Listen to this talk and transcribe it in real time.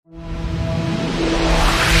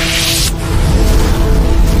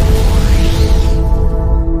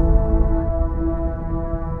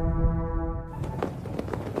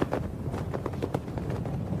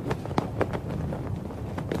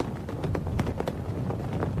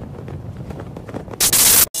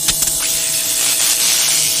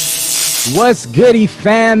What's goody,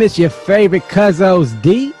 fam? It's your favorite Cuzzos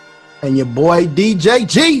D. And your boy DJ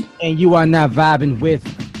G. And you are now vibing with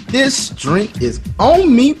This Drink Is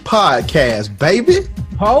On Me podcast, baby.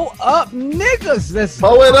 Pull Up Niggas. Let's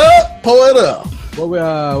pull it up, pull it up.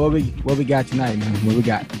 What we got tonight, man? What we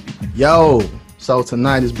got? Yo, so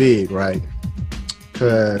tonight is big, right?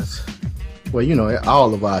 Cause, well, you know,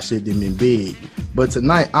 all of our shit done been big. But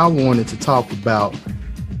tonight I wanted to talk about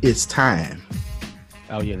It's Time.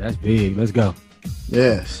 Oh yeah, that's big. Let's go.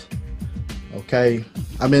 Yes. Okay.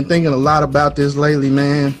 I've been thinking a lot about this lately,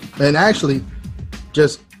 man. And actually,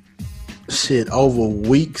 just shit over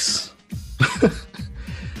weeks.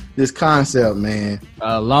 This concept, man.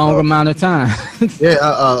 A long amount of time. Yeah,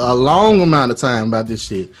 a long amount of time about this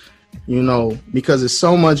shit. You know, because there's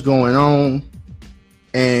so much going on.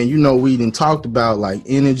 And, you know, we done talked about like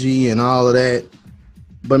energy and all of that.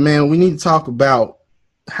 But, man, we need to talk about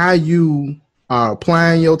how you are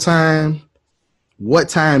applying your time, what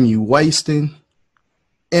time you wasting,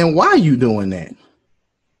 and why you doing that.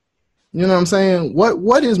 You know what I'm saying?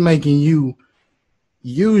 What is making you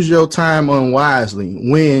use your time unwisely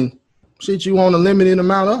when shit you want a limited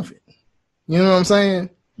amount of it? You know what I'm saying?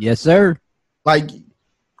 Yes, sir. Like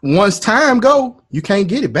once time go, you can't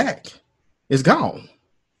get it back. It's gone.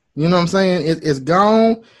 You know what I'm saying? It's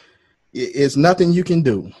gone. It's nothing you can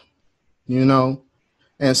do. You know?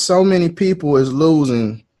 And so many people is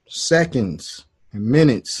losing seconds and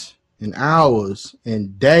minutes and hours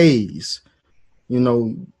and days. You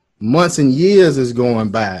know, months and years is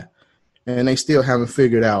going by and they still haven't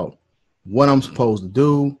figured out what I'm supposed to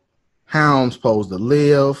do, how I'm supposed to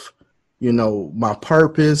live, you know, my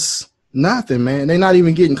purpose, nothing, man. They're not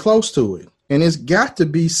even getting close to it. And it's got to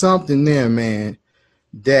be something there, man,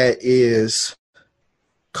 that is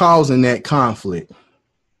causing that conflict.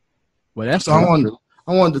 Well, that's so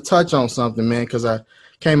I wanted to touch on something, man, because I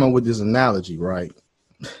came up with this analogy, right?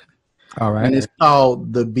 All right. And it's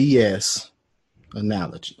called the BS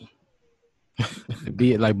analogy.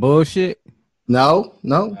 Be it like bullshit? No.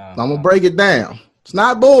 I'm going to break it down. It's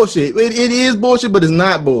not bullshit. It is bullshit, but it's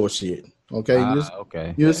not bullshit. Okay?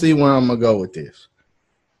 Okay. You'll see where I'm going to go with this.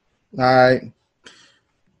 All right.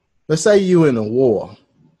 Let's say you in a war,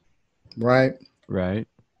 right? Right.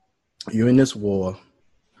 You're in this war,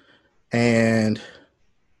 and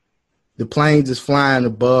the planes is flying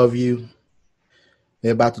above you.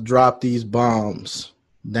 They're about to drop these bombs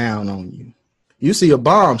down on you. You see a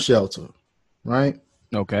bomb shelter, right?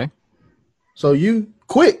 Okay. So you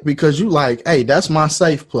quick because you like, hey, that's my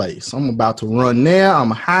safe place. I'm about to run there.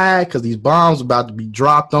 I'm high because these bombs about to be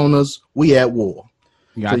dropped on us. We at war.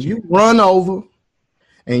 So you run over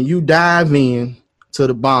and you dive in to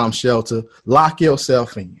the bomb shelter, lock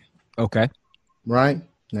yourself in. Okay. Right?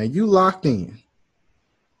 Now you locked in.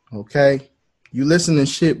 Okay? You listen to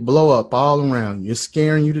shit blow up all around you. It's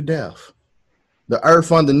scaring you to death. The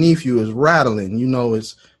earth underneath you is rattling. You know,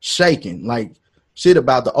 it's shaking. Like shit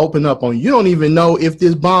about to open up on you. You don't even know if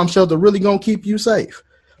this bomb shelter really gonna keep you safe.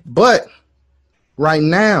 But right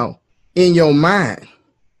now, in your mind,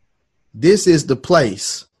 this is the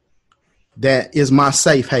place that is my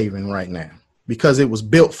safe haven right now because it was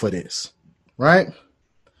built for this. Right?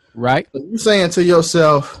 Right. So you're saying to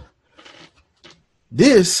yourself,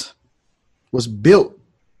 this was built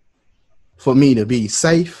for me to be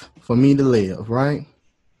safe, for me to live, right?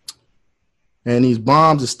 And these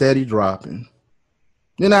bombs are steady dropping.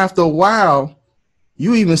 Then after a while,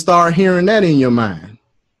 you even start hearing that in your mind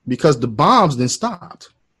because the bombs then stopped,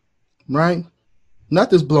 right?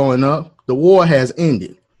 Nothing's blowing up. The war has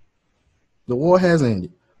ended. The war has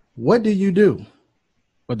ended. What do?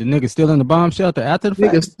 But the nigga still in the bomb shelter after the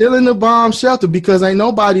fact? Nigga still in the bomb shelter because ain't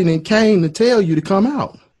nobody that came to tell you to come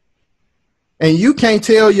out. And you can't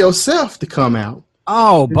tell yourself to come out.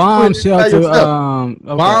 Oh, bomb shelter. Okay.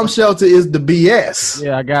 Bomb shelter is the BS.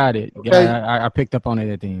 Yeah, I got it. Okay? I picked up on it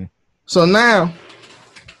at the end. So now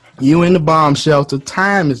you in the bomb shelter.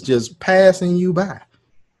 Time is just passing you by.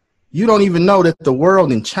 You don't even know that the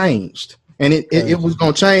world had changed. And it was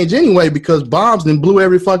going to change anyway because bombs then blew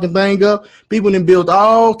every fucking thing up. People then built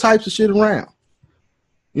all types of shit around.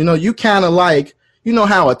 You know, you kind of like, you know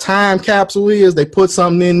how a time capsule is? They put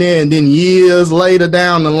something in there and then years later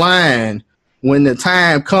down the line, when the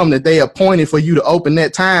time come that they appointed for you to open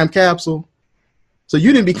that time capsule. So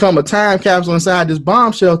you didn't become a time capsule inside this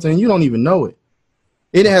bomb shelter and you don't even know it.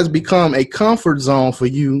 It has become a comfort zone for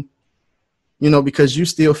you, you know, because you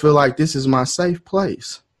still feel like this is my safe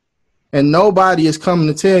place. And nobody is coming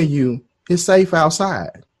to tell you it's safe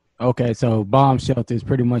outside. Okay, so bomb shelter is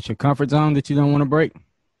pretty much your comfort zone that you don't want to break?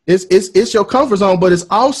 It's your comfort zone, but it's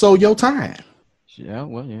also your time. Yeah,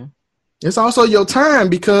 well, yeah. It's also your time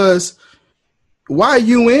because while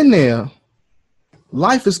you in there,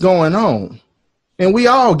 life is going on, and we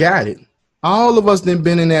all got it. All of us done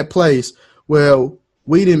been in that place where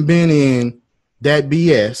we done been in that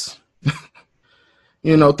BS,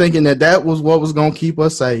 thinking that was what was going to keep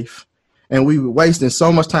us safe. And we were wasting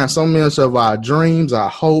so much time, so much of our dreams, our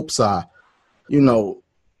hopes, our,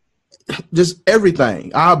 just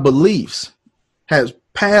everything, our beliefs has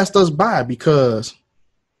passed us by because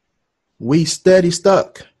we steady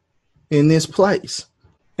stuck in this place.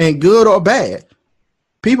 And good or bad,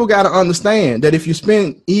 people got to understand that if you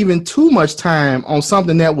spend even too much time on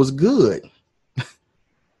something that was good,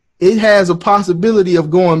 it has a possibility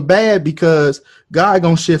of going bad because God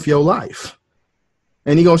gonna shift your life.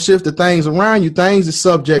 And he gonna shift the things around you. Things are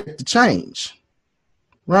subject to change,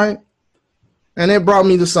 right? And it brought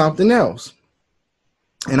me to something else.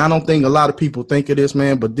 And I don't think a lot of people think of this,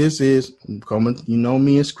 man, but this is coming. You know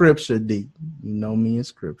me in scripture, D. You know me in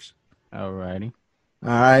scripture. All righty. All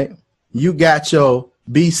right. You got your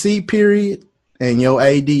BC period and your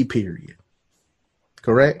AD period.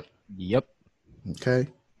 Correct? Yep. Okay.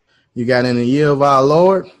 You got in the year of our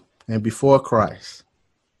Lord and before Christ.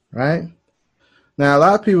 Right? Now, a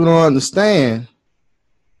lot of people don't understand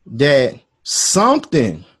that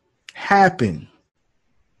something happened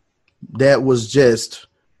that was just,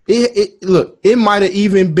 it might have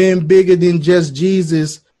even been bigger than just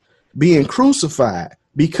Jesus being crucified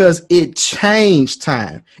because it changed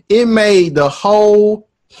time. It made the whole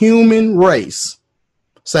human race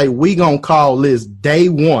say, we gonna call this day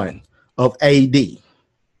one of AD.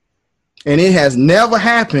 And it has never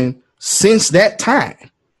happened since that time.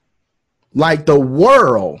 Like the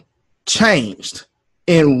world changed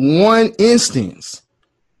in one instance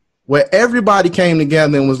where everybody came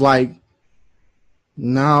together and was like,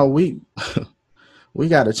 no, we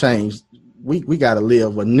got to change. We got to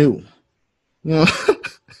live anew.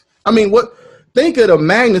 I mean, think of the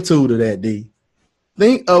magnitude of that, D.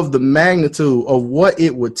 Think of the magnitude of what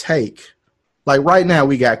it would take. Like right now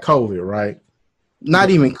we got COVID, right? Not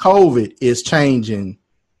even COVID is changing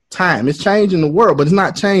time. It's changing the world, but it's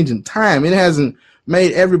not changing time. It hasn't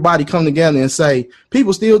made everybody come together and say,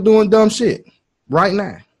 people still doing dumb shit right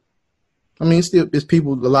now. I mean, it's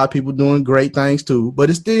people, a lot of people doing great things too, but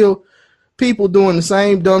it's still people doing the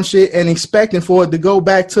same dumb shit and expecting for it to go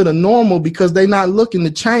back to the normal because they're not looking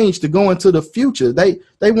to change to go into the future.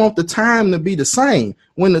 They want the time to be the same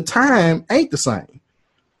when the time ain't the same.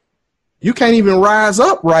 You can't even rise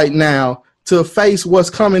up right now to face what's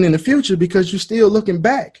coming in the future because you're still looking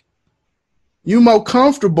back. You more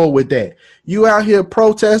comfortable with that. You out here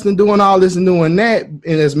protesting, doing all this and doing that, and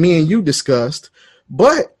as me and you discussed,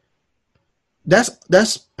 but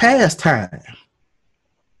that's past time.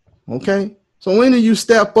 Okay? So when do you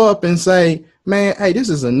step up and say, man, hey, this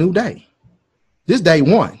is a new day. This day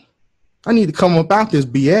one. I need to come up out this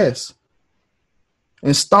BS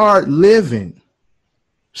and start living.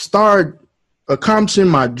 Start accomplishing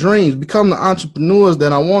my dreams, become the entrepreneurs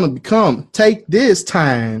that I want to become. Take this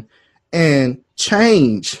time and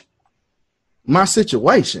change my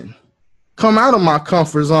situation. Come out of my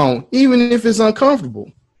comfort zone, even if it's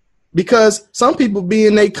uncomfortable. Because some people be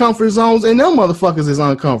in their comfort zones and them motherfuckers is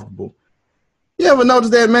uncomfortable. You ever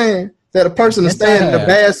notice that, man? That a person is staying in a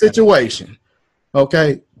bad situation.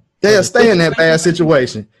 Okay? They'll stay in that bad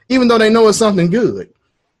situation, even though they know it's something good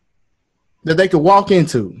that they could walk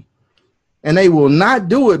into. And they will not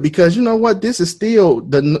do it because, you know what, this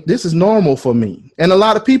is normal for me. And a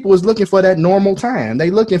lot of people is looking for that normal time. They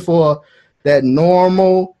looking for that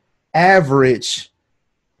normal average,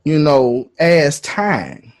 as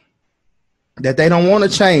time. That they don't want to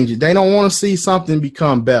change it. They don't want to see something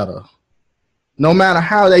become better. No matter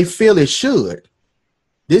how they feel it should.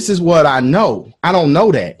 This is what I know. I don't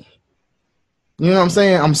know that. You know what I'm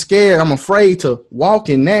saying? I'm scared. I'm afraid to walk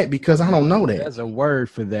in that because I don't know that. There's a word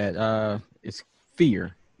for that. It's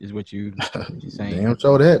fear is what you're saying. Damn,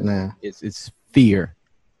 show that now. It's fear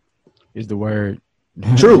is the word.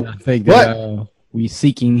 True. I think that we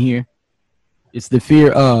seeking here. It's the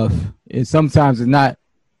fear of. And sometimes it's not.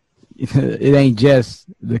 It ain't just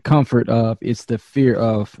the comfort of. It's the fear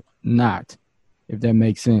of not. If that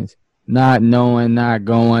makes sense. Not knowing, not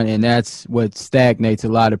going, and that's what stagnates a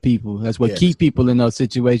lot of people. That's what keep people in those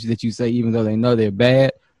situations that you say, even though they know they're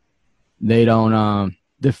bad, they don't.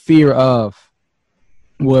 The fear of,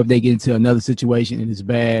 well, if they get into another situation and it's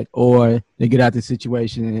bad, or they get out the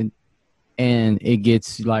situation and it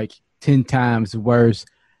gets like 10 times worse.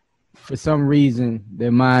 For some reason,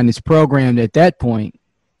 their mind is programmed at that point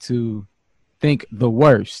to think the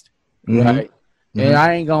worst, right? Mm-hmm. And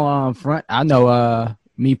I ain't gonna front. I know.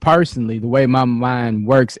 Me personally, the way my mind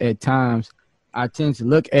works at times, I tend to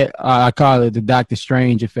look at, I call it the Doctor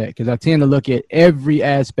Strange effect, because I tend to look at every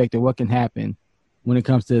aspect of what can happen when it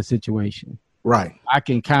comes to a situation. Right. I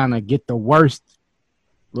can kind of get the worst,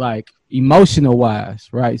 like emotional wise,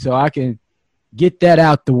 right? So I can get that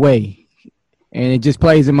out the way, and it just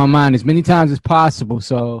plays in my mind as many times as possible.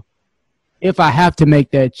 So if I have to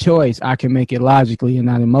make that choice, I can make it logically and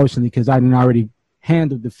not emotionally, because I didn't already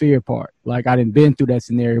handled the fear part. Like I didn't been through that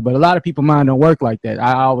scenario, but a lot of people mind don't work like that.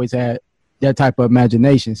 I always had that type of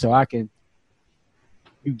imagination, so I can.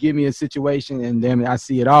 You give me a situation, and then I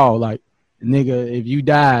see it all. Like, nigga, if you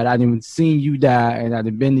died, I didn't seen you die, and I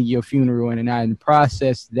done been to your funeral, and I didn't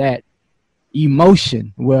process that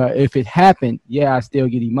emotion. Well, if it happened, yeah, I still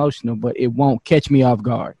get emotional, but it won't catch me off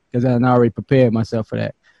guard because I already prepared myself for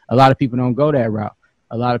that. A lot of people don't go that route.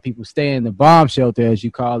 A lot of people stay in the bomb shelter, as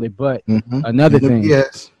you call it. But another thing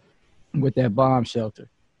with that bomb shelter,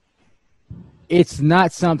 it's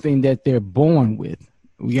not something that they're born with.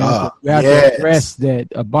 We have to address that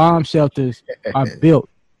bomb shelters are built.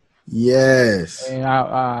 Yes. And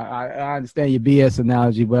I understand your BS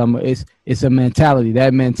analogy, but it's a mentality.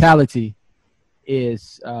 That mentality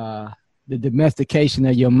is the domestication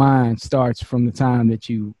of your mind starts from the time that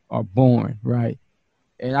you are born, right?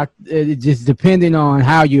 And it just depending on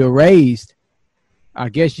how you're raised, I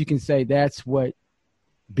guess you can say that's what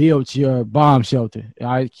builds your bomb shelter.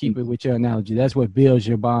 I keep it with your analogy. That's what builds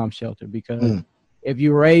your bomb shelter, because if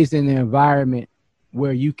you're raised in an environment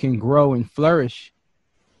where you can grow and flourish,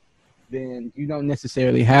 then you don't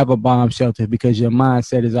necessarily have a bomb shelter because your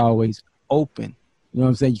mindset is always open. You know what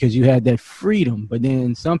I'm saying? Because you had that freedom. But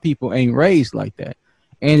then some people ain't raised like that.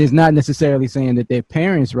 And it's not necessarily saying that their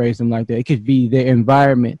parents raised them like that. It could be their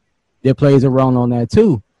environment that plays a role on that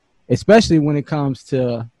too, especially when it comes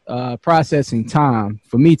to processing time.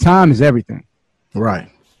 For me, time is everything. Right.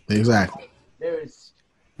 Exactly.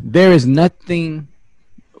 There is nothing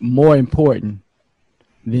more important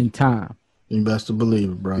than time. You best to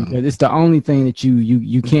believe it, bro. Because it's the only thing that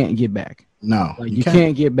you can't get back. No, like you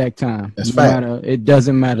can't get back time. That's fact. It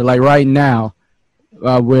doesn't matter. Like right now,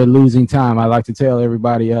 we're losing time. I like to tell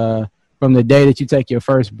everybody, from the day that you take your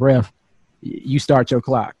first breath, you start your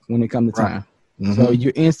clock when it comes to time. Right. So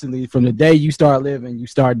you instantly, from the day you start living, you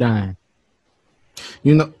start dying.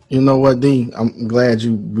 You know what, D? I'm glad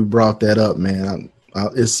you brought that up, man.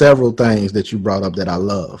 It's several things that you brought up that I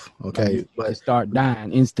love. Okay, but start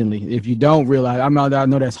dying instantly if you don't realize. I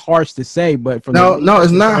know that's harsh to say, but from no,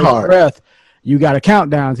 it's not hard. Breath, you got a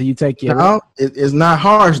countdown till you take your. No, it's not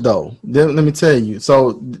harsh though. Let me tell you.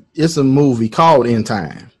 So it's a movie called In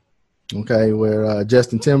Time. Okay, where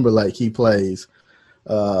Justin Timberlake he plays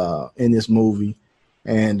in this movie,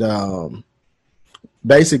 and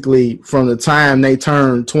basically from the time they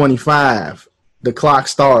turn 25. The clock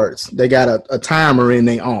starts. They got a timer in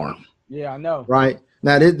their arm. Yeah, I know. Right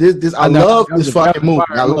now, this I love this fucking movie.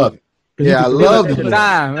 I love it. Yeah, I love the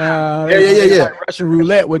time. Yeah. Like Russian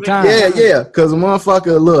roulette with time. Yeah. Because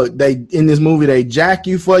motherfucker, look, they in this movie they jack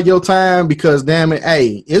you for your time because damn it,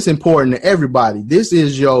 hey, it's important to everybody. This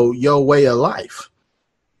is your way of life.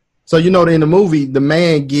 So in the movie, the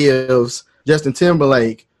man gives Justin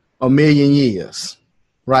Timberlake 1,000,000 years.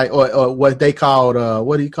 Right, or what they called,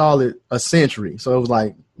 what do you call it? A century. So it was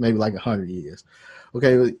like maybe like 100 years.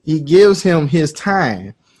 Okay, he gives him his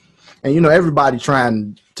time, and everybody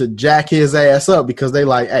trying to jack his ass up because they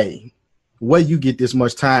like, hey, where you get this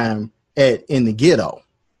much time at in the ghetto?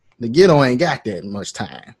 The ghetto ain't got that much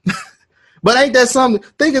time. But ain't that something?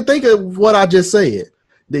 Think of what I just said.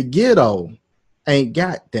 The ghetto ain't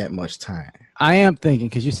got that much time. I am thinking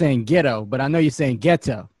because you're saying ghetto, but I know you're saying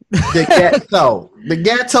ghetto. The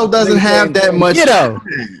ghetto doesn't have that much. Ghetto.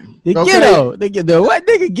 The what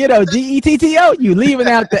nigga ghetto? Getto. You leaving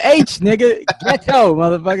out the H, nigga. Ghetto,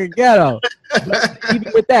 motherfucker, ghetto. Keep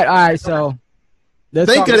it with that. All right, so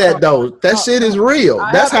think of that though. That shit is real.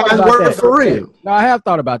 That's how it's working for real. No, I have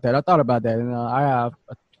thought about that. And I have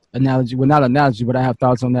analogy. Well, not analogy, but I have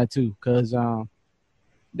thoughts on that too, because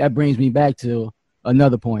that brings me back to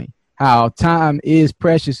another point: how time is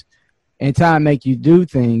precious. And time make you do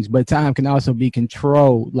things, but time can also be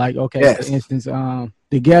controlled. Like, okay, yes. For instance,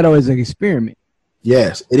 the ghetto is an experiment.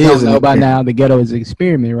 Yes, it is. By now, the ghetto is an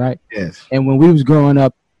experiment, right? Yes. And when we was growing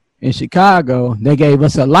up in Chicago, they gave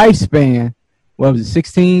us a lifespan. What was it,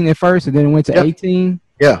 16 at first, and then it went to 18?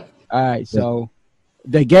 Yeah. All right, so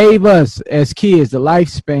they gave us, as kids, the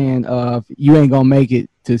lifespan of you ain't going to make it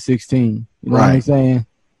to 16. You know what I'm saying?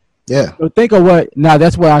 Yeah. So think of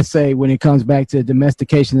that's what I say when it comes back to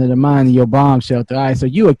domestication of the mind in your bomb shelter. All right, so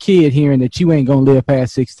you a kid hearing that you ain't going to live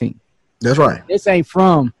past 16. That's right. This ain't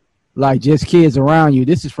from like just kids around you.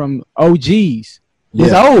 This is from OGs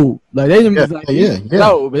It's old. Like they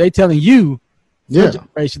old, but they telling you your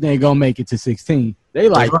generation ain't gonna make it to 16. They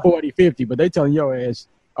like 40, 50, but they telling your ass,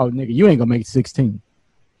 oh nigga, you ain't gonna make it 16.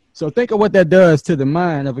 So think of what that does to the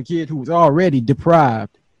mind of a kid who's already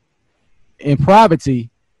deprived in poverty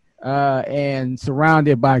and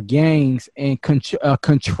surrounded by gangs and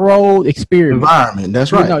controlled experiment. Environment.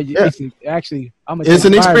 That's right. It's actually, it's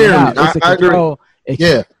an experiment. It's a controlled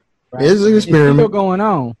experiment. Right? It's an experiment. It's still going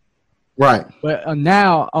on. Right. But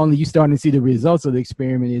now only you starting to see the results of the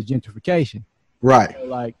experiment is gentrification. Right.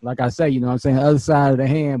 So like I say, you know what I'm saying, the other side of the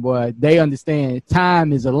hand, boy, they understand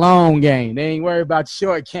time is a long game. They ain't worried about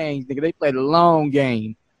short games, nigga. They play the long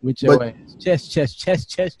game with your ass.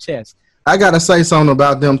 Chess. I gotta say something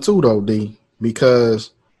about them too though, D,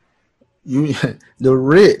 because the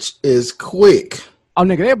rich is quick. Oh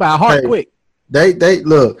nigga, they buy heart quick. They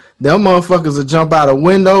look, them motherfuckers will jump out of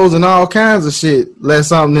windows and all kinds of shit. Let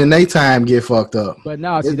something in their time get fucked up. But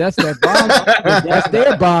no, see, that's that bomb. That's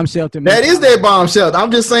their bomb shelter. That is their bomb shelter. I'm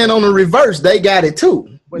just saying on the reverse, they got it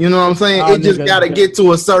too. You know what I'm saying? It just got to get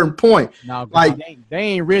to a certain point. No, like they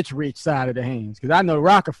ain't rich side of the hands. Because I know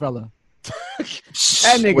Rockefeller.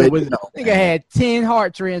 That nigga had 10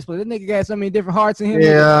 heart transplants. That nigga got so many different hearts in him.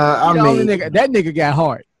 Yeah, I mean, that nigga got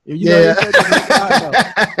heart. That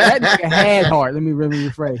nigga had heart. Let me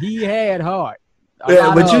rephrase. He had heart.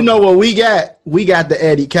 But you know what we got? We got the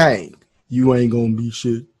Eddie Kane. You ain't gonna be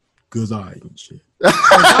shit because I ain't shit.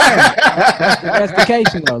 That's the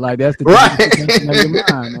domestication though. Like that's the domestication of your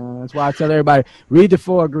mind, man. That's why I tell everybody read the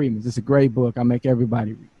 4 Agreements. It's a great book. I make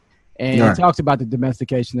everybody read. And it talks about the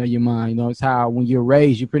domestication of your mind. You know, it's how when you're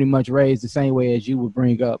raised, you're pretty much raised the same way as you would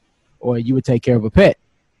bring up or you would take care of a pet.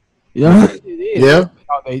 You know, it is. Yeah.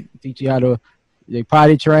 They teach you how to, they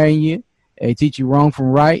potty train you. They teach you wrong from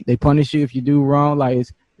right. They punish you if you do wrong. Like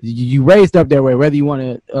it's, you raised up that way, whether you want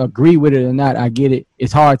to agree with it or not. I get it.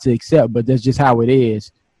 It's hard to accept, but that's just how it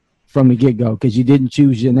is from the get-go because you didn't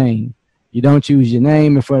choose your name. You don't choose your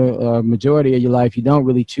name, and for the majority of your life, you don't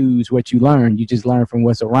really choose what you learn. You just learn from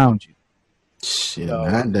what's around you. Shit,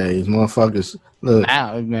 nowadays, motherfuckers, look.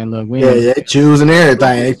 Now, man, look. They choosing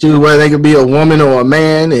everything. They choose whether they could be a woman or a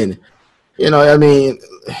man, and you know, I mean,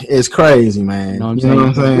 it's crazy, man. You know what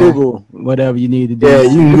I'm saying? Google whatever you need to do. Yeah,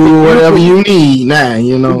 you can Google whatever you need now.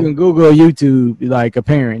 You know, you can Google YouTube like a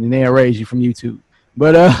parent, and they'll raise you from YouTube.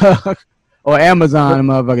 But or Amazon,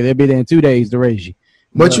 motherfucker, they'll be there in 2 days to raise you.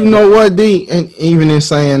 But you know what, D? And even in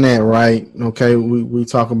saying that, right? Okay, we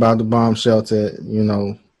talk about the bomb shelter. You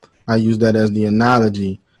know, I use that as the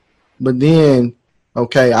analogy. But then,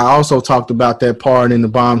 okay, I also talked about that part in the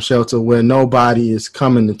bomb shelter where nobody is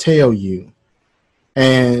coming to tell you,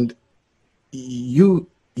 and you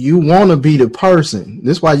want to be the person.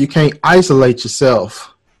 That's why you can't isolate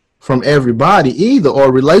yourself from everybody either,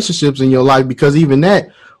 or relationships in your life, because even that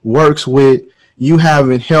works with you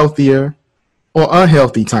having healthier or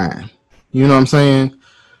unhealthy time. You know what I'm saying?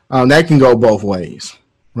 That can go both ways,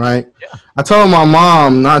 right? Yeah. I told my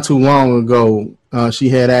mom not too long ago, she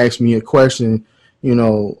had asked me a question, you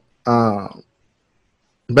know,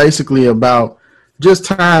 basically about just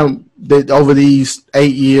time that over these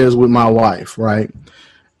 8 years with my wife, right?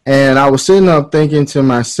 And I was sitting up thinking to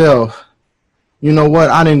myself, you know what?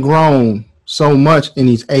 I done grown so much in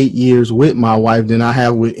these 8 years with my wife than I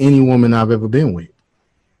have with any woman I've ever been with.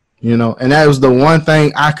 You know, and that was the one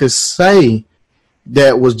thing I could say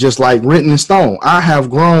that was just like written in stone. I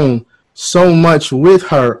have grown so much with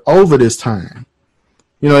her over this time.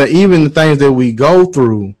 You know, even the things that we go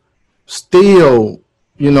through, still,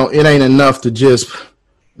 you know, it ain't enough to just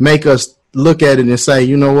make us look at it and say,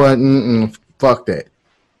 you know what, fuck that.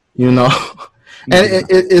 You know, and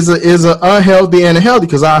it is a unhealthy and a healthy,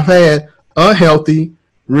 because I've had unhealthy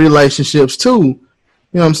relationships too.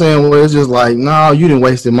 You know what I'm saying? Well, it's just like, no, you didn't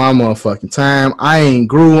wasted my motherfucking time. I ain't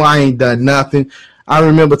grew. I ain't done nothing. I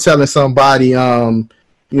remember telling somebody, you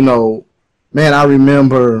know, man, I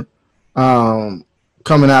remember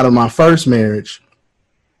coming out of my first marriage,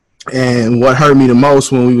 and what hurt me the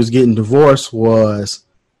most when we was getting divorced was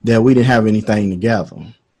that we didn't have anything together.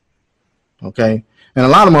 Okay? And a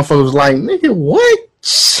lot of motherfuckers was like, nigga, what?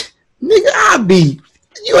 Nigga,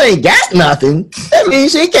 you ain't got nothing. That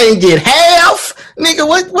means she can't get half. Nigga,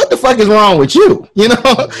 what the fuck is wrong with you? You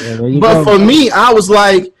know? Yeah, but for me, I was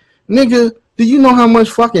like, nigga, do you know how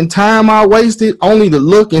much fucking time I wasted only to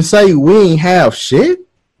look and say we ain't have shit?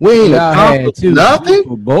 We ain't accomplished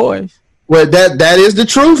nothing? Boys. Well, that is the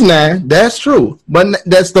truth now. That's true. But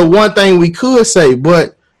that's the one thing we could say.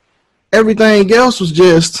 But everything else was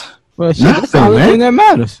just nothing, that's the only thing that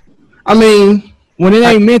matters. I mean, when it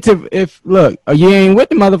ain't meant to, look, you ain't with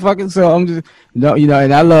the motherfucker, so I'm just, you know,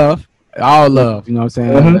 and I love all love. You know what I'm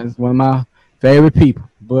saying? Mhm. That's one of my favorite people.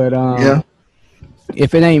 But Yeah.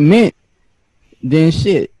 if it ain't meant, then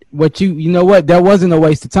shit. What you know what? That wasn't a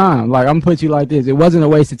waste of time. Like I'm gonna put you like this. It wasn't a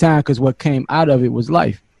waste of time because what came out of it was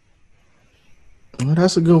life. Well,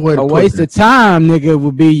 that's a good way to A put waste it. of time, nigga,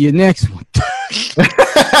 will be your next one.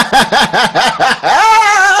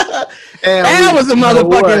 And That was a you know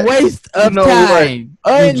motherfucking what? waste of You know what? time.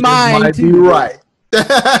 You just might be right.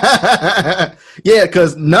 Yeah,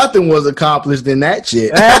 because nothing was accomplished in that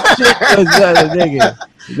shit. That shit was nigga.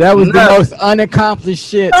 That was the Nothing. most unaccomplished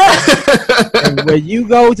shit. And when you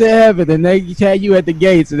go to heaven and they tell you at the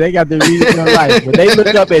gates and they got the read your life, when they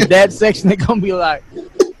look up at that section, they're gonna be like,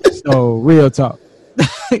 so real talk.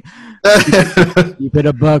 Keep it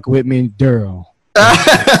a buck with me, Daryl.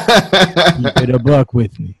 Keep it a buck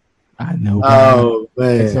with me. I know God. Oh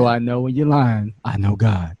man. And so I know when you're lying, I know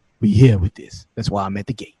God. We here with this. That's why I'm at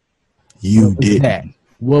the gate. You What was did. that?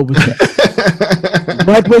 What was that?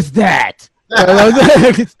 What was that?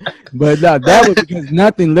 But no, that was because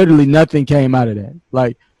literally nothing came out of that.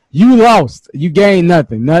 Like you lost, you gained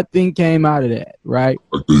nothing. Nothing came out of that, right?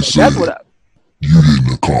 So that's what You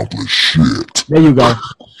didn't accomplish shit. there you go.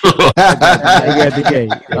 You got the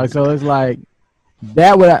gate. So it's like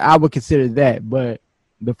that I would consider that. But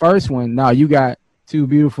the first one, no, you got two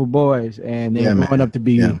beautiful boys and they're Yeah, growing man. up to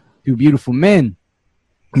be Yeah. two beautiful men.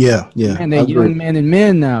 Yeah. And I they're agree. young men and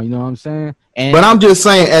men now, you know what I'm saying? And But I'm just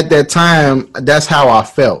saying, at that time, that's how I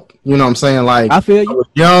felt. You know what I'm saying? Like I feel I you. was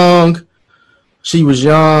young, she was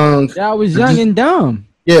young. I was young and dumb.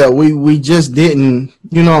 Yeah, we just didn't,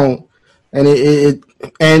 you know, and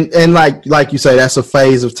and like you say, that's a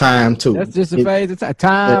phase of time too. That's just a phase of time.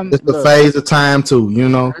 Time. It's a Look, phase of time too. You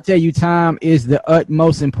know. I tell you, time is the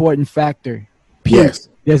utmost important factor. Period. Yes.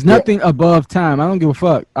 There's nothing above time. I don't give a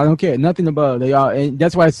fuck. I don't care. Nothing above. They all, and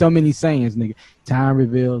that's why so many sayings, nigga. Time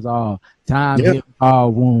reveals all. Time heals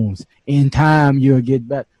all wounds. In time, you'll get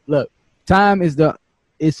back. Look, time is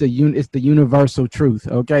it's the universal truth.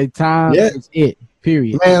 Okay, time is it.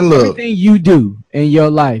 Period. Man, look. Everything you do in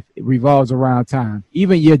your life revolves around time.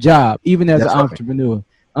 Even your job, even as That's an right. entrepreneur.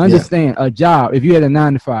 Understand a job. If you had a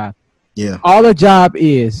 9 to 5, Yeah. all a job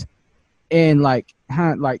is, and like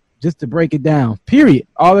just to break it down, period.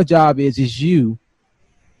 All a job is you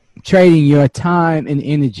trading your time and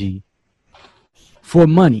energy for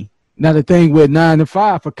money. Now the thing with 9 to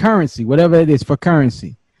 5 for currency, whatever it is for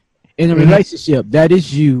currency. In a relationship, that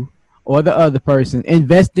is you or the other person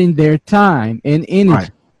investing their time and energy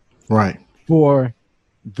Right. for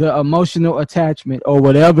the emotional attachment or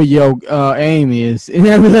whatever your aim is in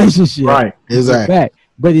that relationship. Right. Exactly. Back.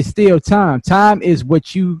 But it's still time. Time is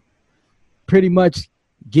what you pretty much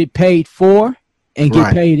get paid for and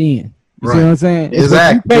get paid in. You see what I'm saying? It's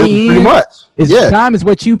Exactly. what you pay Pretty in. much. Time is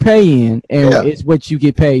what you pay in, and it's what you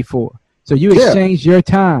get paid for. So you exchange your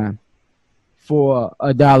time for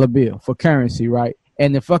a dollar bill, for currency, right?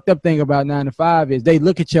 And the fucked up thing about 9 to 5 is they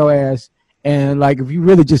look at your ass, and like if you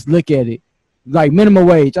really just look at it, like minimum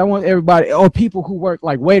wage. I want everybody, or people who work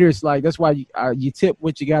like waiters, like that's why you tip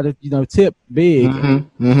what you gotta, tip big.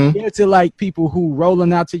 Get to like people who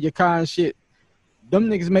rolling out to your car and shit. Them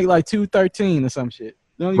niggas make like $2.13 or some shit.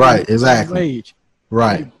 They don't even Right, make exactly. Wage.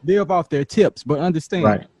 Right. They live off their tips, but understand,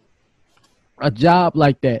 Right. a job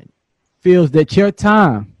like that feels that your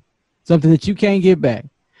time, something that you can't get back.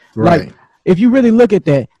 Right. Like if you really look at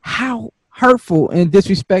that, how hurtful and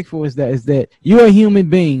disrespectful is that? Is that you're a human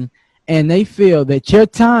being and they feel that your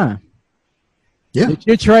time, that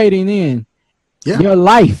you're trading in, your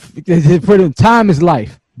life, time is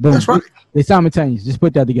life. Boom. That's right. They simultaneous. Just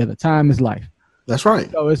put that together. Time is life. That's right.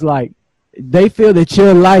 So it's like they feel that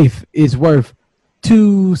your life is worth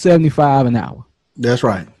 $2.75 an hour. That's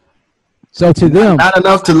right. So to them, not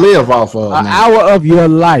enough to live off of. an hour of your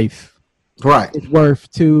life, right, is worth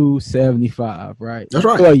 $2.75. Right. That's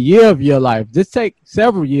right. So a year of your life. Just take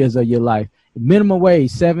several years of your life. Minimum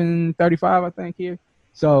wage $7.35, I think here.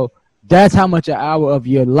 So that's how much an hour of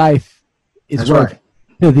your life is worth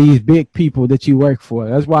to these big people that you work for.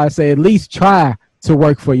 That's why I say at least try to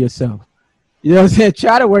work for yourself. You know what I'm saying?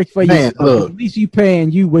 Try to work for yourself. Look. At least you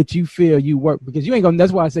paying you what you feel you work, because you ain't gonna.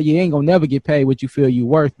 That's why I say you ain't gonna never get paid what you feel you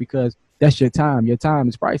worth, because that's your time. Your time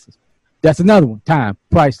is priceless. That's another one. Time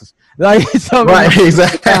priceless. Like right,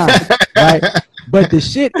 exactly. Time, right. But the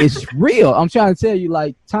shit is real. I'm trying to tell you,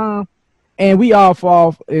 like time, and we all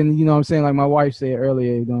fall. And you know what I'm saying, like my wife said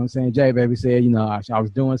earlier. You know what I'm saying. Jay baby said, I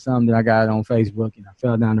was doing something that I got on Facebook and I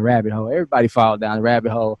fell down the rabbit hole. Everybody fall down the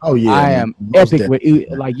rabbit hole. Oh yeah. I am epic with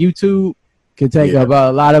like YouTube. Can take up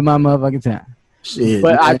a lot of my motherfucking time. Shit,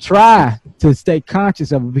 but man. I try to stay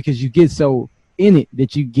conscious of it, because you get so in it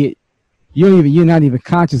that you get you're not even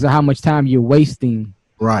conscious of how much time you're wasting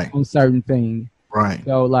Right. on certain things. Right.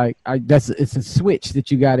 So like it's a switch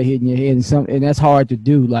that you got to hit in your head, and that's hard to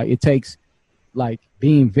do. Like it takes like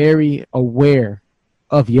being very aware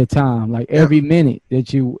of your time. Like every minute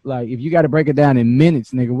that you like, if you got to break it down in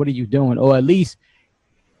minutes, nigga, what are you doing? Or at least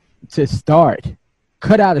to start,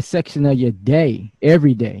 cut out a section of your day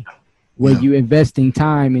every day where you investing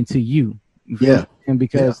time into you. Yeah. And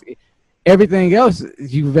because everything else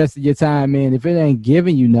you invested your time in, if it ain't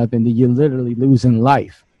giving you nothing, then you're literally losing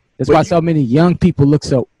life. That's why so many young people look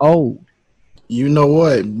so old. You know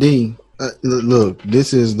what, D? Look,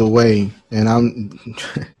 this is the way, and I'm.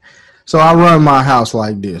 So I run my house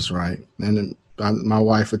like this, right? And my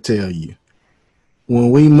wife will tell you.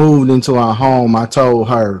 When we moved into our home, I told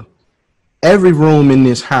her every room in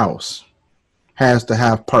this house has to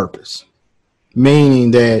have purpose,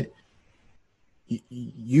 meaning that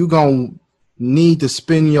you gonna need to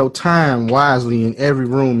spend your time wisely in every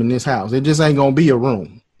room in this house. It just ain't gonna be a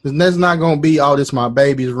room. That's not gonna be, oh, this my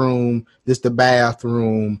baby's room, this the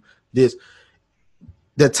bathroom, this.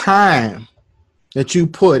 The time that you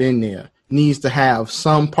put in there needs to have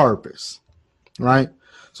some purpose, right?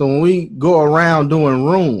 So when we go around doing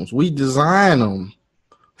rooms, we design them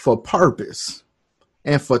for purpose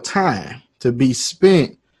and for time to be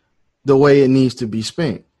spent the way it needs to be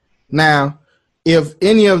spent. Now, if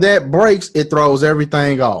any of that breaks, it throws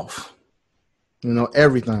everything off,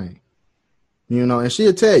 everything. And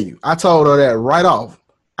she'll tell you. I told her that right off.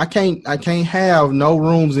 I can't have no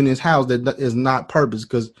rooms in this house that is not purpose,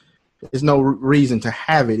 because there's no reason to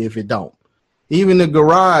have it if it don't. Even the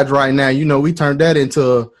garage right now, we turned that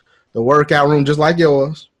into the workout room just like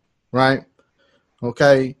yours, right?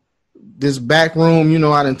 Okay. This back room,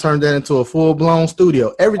 I done turned that into a full-blown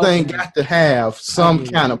studio. Everything got to have some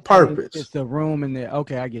kind of purpose. It's the room in there.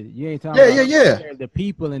 Okay, I get it. You ain't talking about the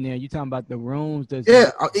people in there. You talking about the rooms.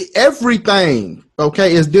 Everything,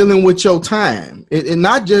 okay, is dealing with your time. It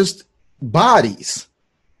not just bodies,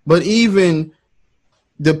 but even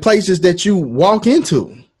the places that you walk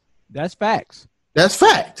into. That's facts. That's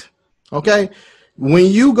fact. Okay. When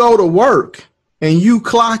you go to work and you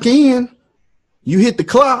clock in, you hit the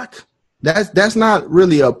clock. That's not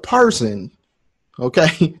really a person.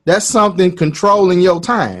 Okay. That's something controlling your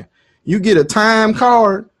time. You get a time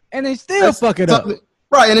card. And they still fuck it up.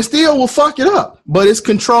 Right. And it still will fuck it up. But it's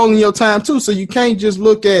controlling your time too. So you can't just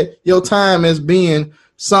look at your time as being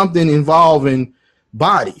something involving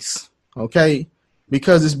bodies. Okay.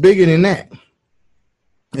 Because it's bigger than that.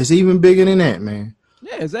 It's even bigger than that, man.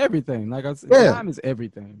 Yeah, it's everything. Like I said, time is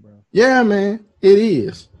everything, bro. Yeah, man, it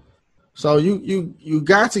is. So you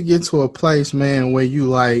got to get to a place, man, where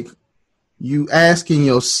you asking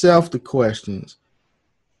yourself the questions.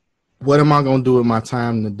 What am I gonna do with my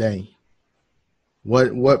time today?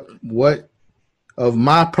 What of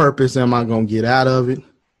my purpose am I gonna get out of it?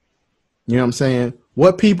 You know what I'm saying?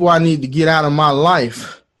 What people I need to get out of my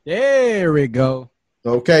life? There we go.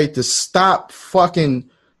 Okay, to stop fucking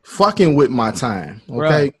with my time. Okay,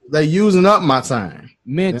 right. They using up my time.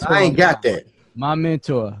 Mentor, I ain't got that. My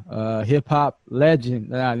mentor, hip hop legend,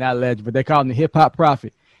 not legend, but they call him the hip hop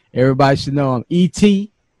prophet. Everybody should know him.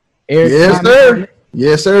 E.T. Yes, sir.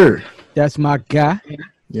 Yes, sir. That's my guy.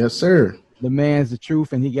 Yes, sir. The man's the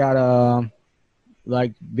truth, and he got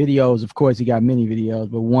like videos. Of course, he got many videos,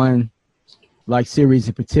 but one like series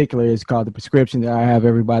in particular is called The Prescription that I have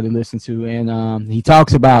everybody listen to, and he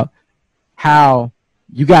talks about how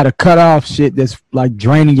you got to cut off shit that's like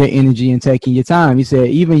draining your energy and taking your time. He said,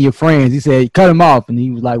 even your friends, he said, cut them off. And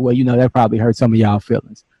he was like, well, that probably hurt some of y'all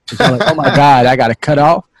feelings. So like, oh my God, I got to cut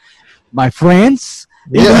off my friends.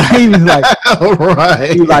 Yeah. He was like,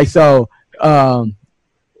 right. He was like, so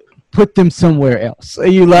put them somewhere else.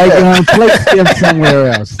 You like, place them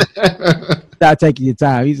somewhere else. Stop taking your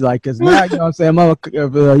time. He's like, because now, you know what I'm saying?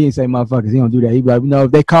 He didn't say motherfuckers. He don't do that. He'd be like,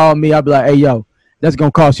 if they call me, I'll be like, hey, yo, that's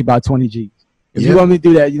going to cost you about 20 G's. If you want me to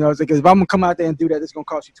do that, it's like, because if I'm going to come out there and do that, it's going to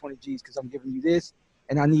cost you 20 G's because I'm giving you this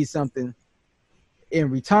and I need something in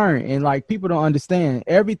return. And like, people don't understand,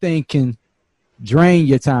 everything can drain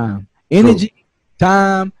your time. Energy,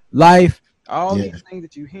 time, life, all these things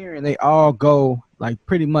that you hear, and they all go like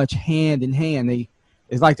pretty much hand in hand.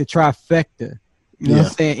 It's like the trifecta. You know what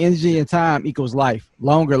I'm saying? Energy and time equals life,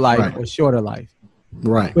 longer life or shorter life.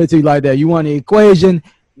 Right. Put it to you like that. You want an equation,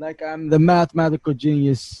 like I'm the mathematical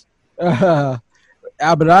genius, Albert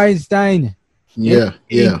Einstein.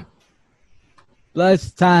 Yeah.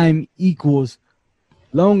 Plus time equals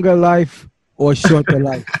longer life or shorter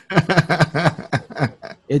life.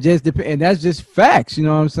 It just depends, and that's just facts. You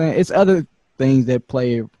know what I'm saying? It's other things that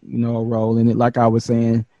play, a role in it. Like I was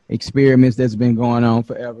saying, experiments that's been going on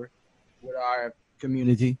forever. with our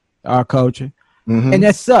community, our culture. Mhm. And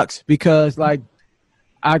that sucks because like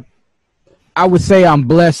I would say I'm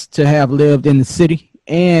blessed to have lived in the city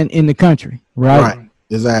and in the country, right? Right.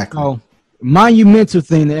 Exactly. So monumental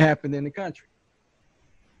thing that happened in the country.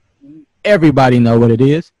 Everybody know what it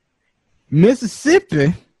is.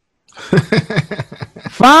 Mississippi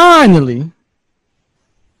finally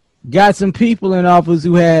got some people in office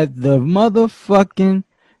who had the motherfucking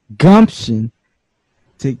gumption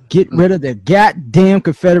to get rid of the goddamn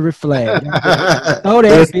Confederate flag.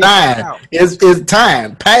 It's time. It's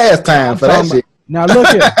time. Past time for that shit. Now look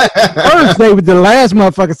at first they were the last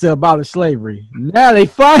motherfuckers to abolish slavery. Now they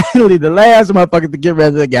finally the last motherfuckers to get rid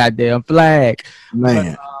of the goddamn flag.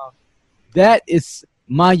 Man. But, that is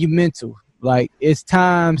monumental. Like it's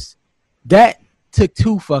times that took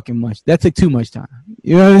too fucking much. That took too much time.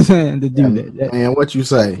 You know what I'm saying? To do that. Man, what you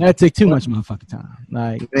say? That took too much motherfucking time.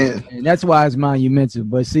 Like, Man. and that's why it's monumental.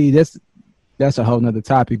 But see, that's a whole nother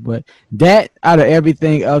topic. But that out of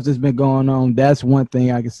everything else that's been going on, that's one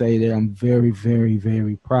thing I can say that I'm very, very,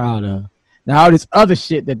 very proud of. Now all this other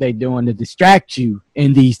shit that they doing to distract you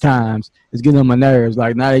in these times is getting on my nerves.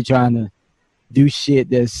 Like now they trying to do shit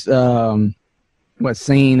that's what's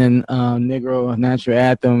seen in Negro National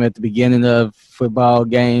Anthem at the beginning of football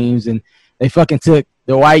games, and they fucking took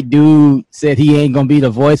the white dude, said he ain't gonna be the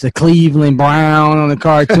voice of Cleveland Brown on the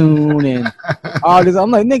cartoon and all this.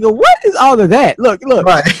 I'm like, nigga, what is all of that? Look,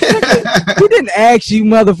 Right. nigga, we didn't ask you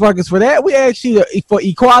motherfuckers for that. We asked you for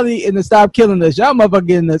equality and to stop killing us. Y'all motherfuckers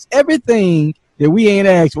getting us everything that we ain't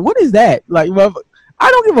asked for. What is that? Like,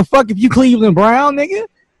 I don't give a fuck if you Cleveland Brown, nigga.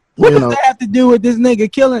 What does that have to do with this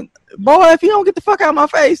nigga killing? Boy, if you don't get the fuck out of my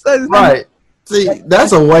face. Right. See,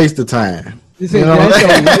 that's a waste of time. That's a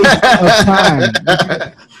waste of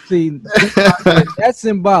time. See, that's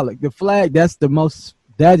symbolic. The flag,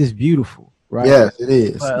 that is beautiful, right? Yes, it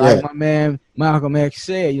is. But like my man Malcolm X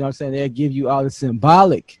said, you know what I'm saying? They'll give you all the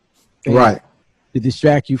symbolic things right to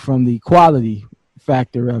distract you from the quality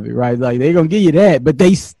factor of it, right? Like they're gonna give you that, but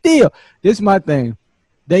they still, this is my thing.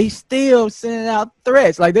 They still sending out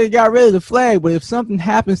threats. Like they got rid of the flag, but if something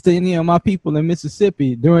happens to any of my people in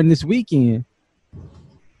Mississippi during this weekend,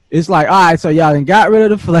 it's like, all right, so y'all done got rid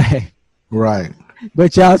of the flag. Right.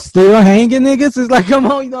 But y'all still hanging niggas? It's like, come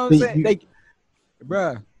on, you know what I'm saying?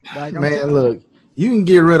 Bruh. Like, man, look, you can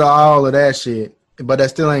get rid of all of that shit, but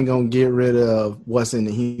that still ain't going to get rid of what's in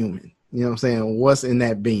the human. You know what I'm saying? What's in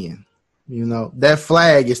that being. You know, that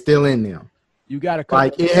flag is still in them. You got to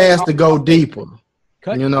like it has to go deeper.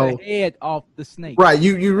 Cut you know, the head off the snake. Right,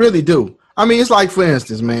 you really do. I mean, it's like, for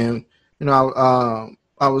instance, man, you know,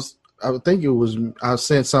 I would think it was, I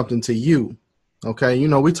sent something to you. Okay. You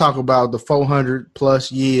know, we talk about the 400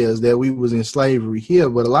 plus years that we was in slavery here,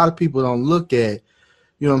 but a lot of people don't look at,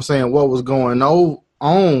 you know what I'm saying, what was going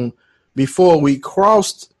on before we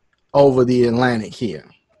crossed over the Atlantic here.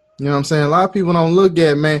 You know what I'm saying? A lot of people don't look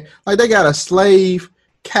at, man, like they got a slave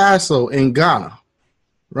castle in Ghana,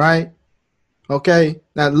 right? Okay.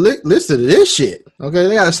 Now listen to this shit. Okay.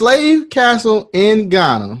 They got a slave castle in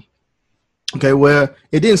Ghana. Okay. Where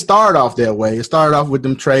it didn't start off that way. It started off with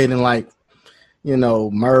them trading like, you know,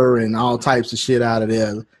 myrrh and all types of shit out of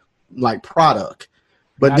there, like product.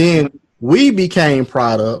 But then we became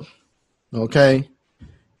product, okay?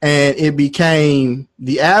 And it became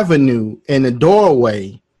the avenue and the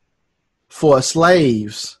doorway for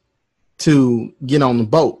slaves to get on the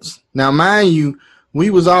boats. Now, mind you, we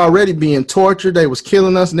was already being tortured. They was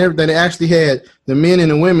killing us and everything. They actually had the men and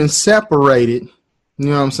the women separated, you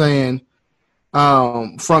know what I'm saying,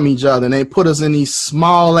 from each other, and they put us in these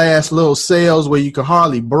small ass little cells where you could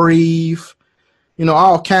hardly breathe, you know,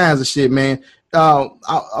 all kinds of shit, man. I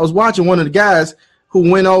was watching one of the guys who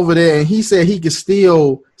went over there, and he said he could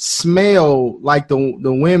still smell like the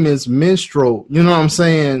women's menstrual, you know what I'm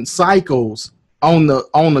saying, cycles on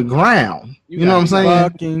the ground. You know what I'm saying?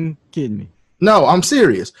 Fucking kidding me? No, I'm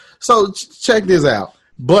serious. So check this out.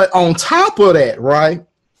 But on top of that, right,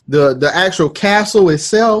 the actual castle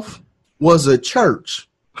itself was a church.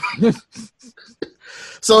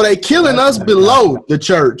 So they killing us below the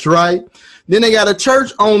church, right? Then they got a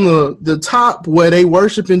church on the top where they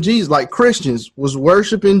worshiping Jesus, like Christians was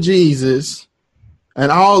worshiping Jesus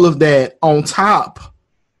and all of that on top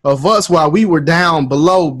of us while we were down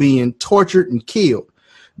below being tortured and killed.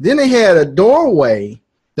 Then they had a doorway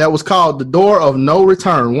that was called the door of no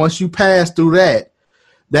return. Once you pass through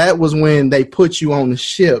that was when they put you on the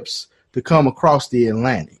ships to come across the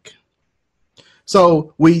Atlantic.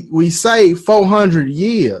 So we say 400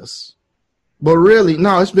 years, but really,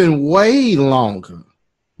 no, it's been way longer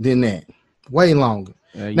than that. Way longer.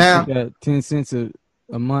 You now, think that 10 cents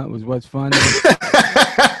a month was what's funny?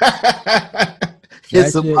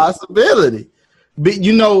 It's a possibility. But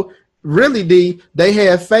you know, really, they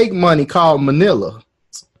had fake money called Manila.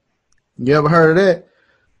 You ever heard of that?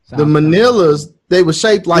 The Manilas, they were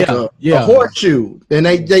shaped like a horseshoe, and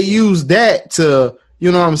they used that to,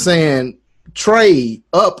 you know what I'm saying, trade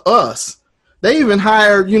up us. They even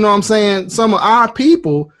hired, you know what I'm saying, some of our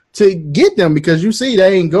people to get them, because you see,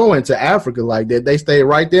 they ain't going to Africa like that. They stay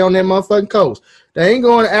right there on that motherfucking coast. They ain't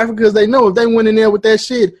going to Africa because they know if they went in there with that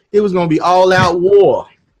shit, it was gonna be all out war.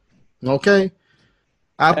 Okay,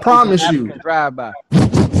 I promise you. Drive-by.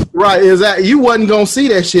 Right, exactly. You wasn't gonna see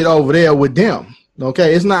that shit over there with them.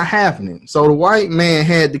 Okay, it's not happening. So the white man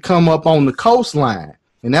had to come up on the coastline,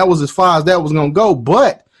 and that was as far as that was gonna go.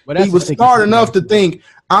 But he was smart enough to think,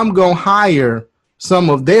 I'm gonna hire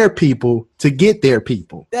some of their people to get their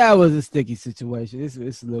people. That was a sticky situation.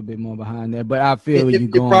 It's a little bit more behind that, but I feel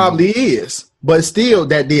it probably is. But still,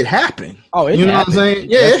 that did happen. Oh, you know what I'm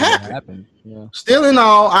saying? Yeah, it happened. Yeah. Still, in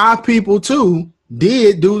all, our people too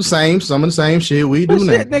did do some of the same shit we do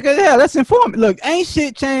now. Shit, nigga, yeah, let's inform. Look, ain't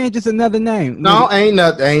shit changed, it's another name. No, ain't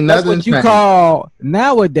nothing. Ain't That's nothing. What you call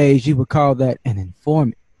nowadays. You would call that an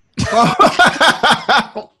informant.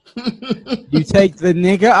 You take the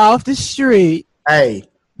nigga off the street. Hey,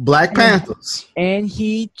 Black Panthers. And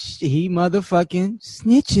he motherfucking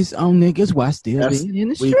snitches on niggas while still being in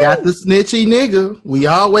the street. We got the snitchy nigga. We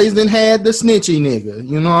always done had the snitchy nigga.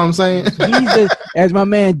 You know what I'm saying? As my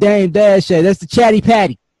man Dame Dash said, that's the chatty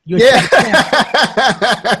patty. You're yeah.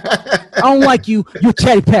 I don't like you. You're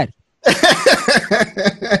chatty patty.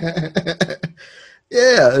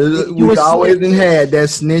 Yeah, we always done had that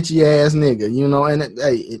snitchy ass nigga. You know, and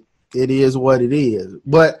it is what it is.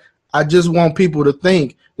 But I just want people to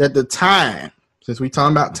think that the time, since we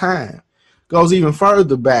talking about time, goes even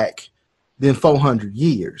further back than 400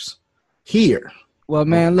 years here. Well,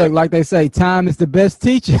 man, look, like they say, time is the best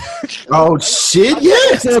teacher. Oh, shit,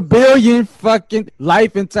 yes. It's a billion fucking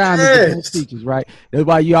life and time is the best teachers, right? That's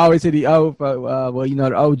why you always hear the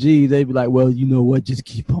the OGs, they be like, well, you know what, just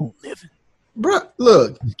keep on living. Bro,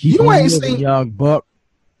 look, you ain't seen young buck.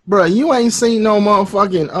 Bro, you ain't seen no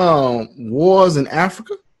motherfucking wars in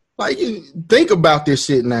Africa. Like, you think about this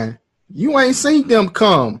shit now. You ain't seen them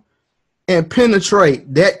come and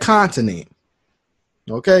penetrate that continent.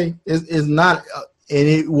 Okay, it's not, and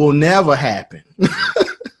it will never happen,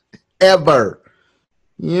 ever.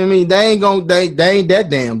 You know what I mean? They ain't that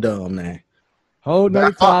damn dumb now. Whole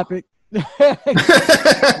nother topic. Not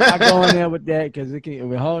going there with that because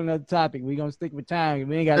we're holding another topic. We're gonna stick with time.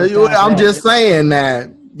 We ain't got. I'm just saying that,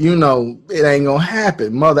 you know, it ain't gonna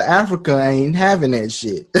happen. Mother Africa ain't having that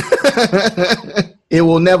shit. It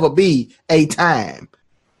will never be a time.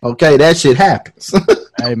 Okay, that shit happens.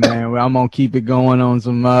 Hey man, well, I'm gonna keep it going on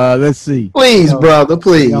some. Let's see. Please, brother,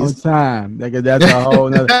 please. On time. That's a whole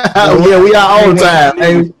nother. Yeah, we are on time.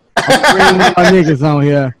 Bring my niggas on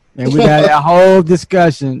here, and we got a whole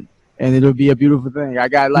discussion. And it'll be a beautiful thing. I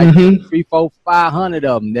got like 300, 400, 500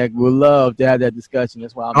 of them that would love to have that discussion.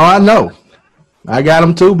 That's why I know. I got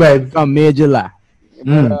them too, baby. From mid-July.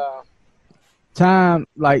 Time,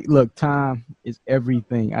 like, look, time is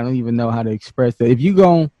everything. I don't even know how to express that. If you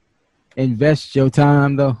gonna invest your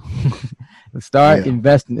time, though, start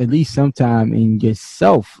investing at least some time in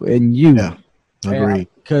yourself and you. Yeah, agreed.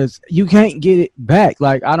 Because you can't get it back.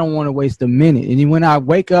 Like, I don't want to waste a minute. And when I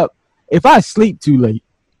wake up, if I sleep too late,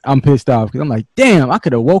 I'm pissed off because I'm like, damn, I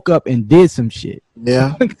could have woke up and did some shit.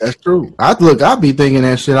 Yeah, that's true. I be thinking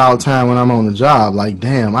that shit all the time when I'm on the job. Like,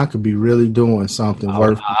 damn, I could be really doing something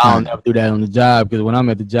worth. I don't never do that on the job because when I'm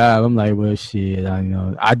at the job, I'm like, well, shit,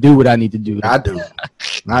 I do what I need to do. I do,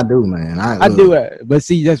 man. I do it. But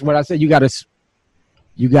see, that's what I said. You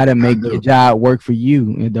gotta make your job work for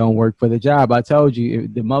you and don't work for the job. I told you,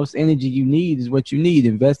 the most energy you need is what you need.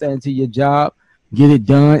 Invest that into your job, get it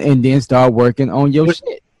done, and then start working on your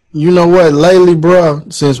shit. You know what, lately, bro,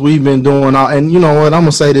 since we've been doing all, and you know what, I'm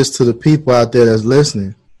going to say this to the people out there that's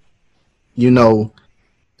listening. You know,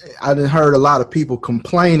 I done heard a lot of people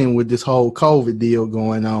complaining with this whole COVID deal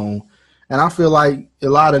going on. And I feel like a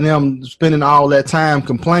lot of them spending all that time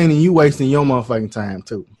complaining, you wasting your motherfucking time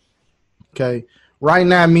too. Okay. Right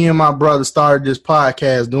now, me and my brother started this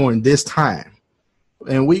podcast during this time.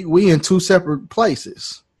 And we in two separate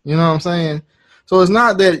places. You know what I'm saying? So it's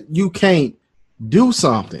not that you can't do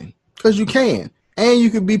something, because you can, and you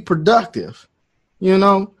can be productive, you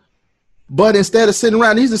know. But instead of sitting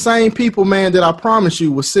around, these are the same people, man, that I promise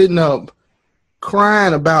you was sitting up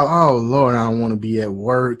crying about, oh Lord, I don't want to be at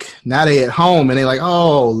work. Now they at home and they like,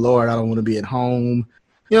 oh Lord, I don't want to be at home.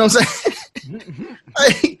 You know what I'm saying?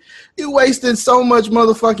 Like, you wasting so much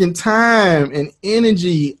motherfucking time and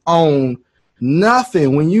energy on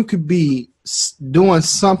nothing when you could be doing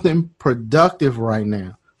something productive right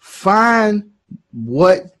now. Find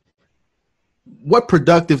what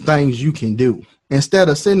productive things you can do instead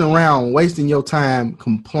of sitting around wasting your time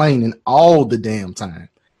complaining all the damn time.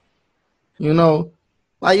 You know,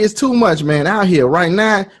 like it's too much, man, out here right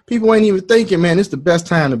now. People ain't even thinking, man, it's the best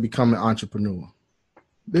time to become an entrepreneur.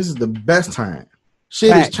 This is the best time.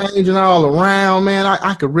 Shit is changing all around, man.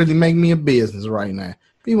 I could really make me a business right now.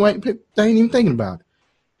 They ain't even thinking about it.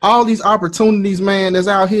 All these opportunities, man, that's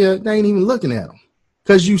out here, they ain't even looking at them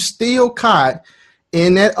because you still caught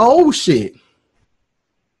in that old shit.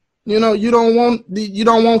 You know, you don't want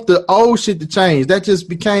the old shit to change. That just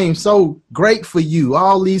became so great for you.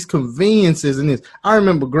 All these conveniences and this. I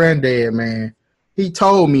remember Granddad, man. He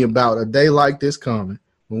told me about a day like this coming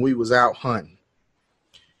when we was out hunting.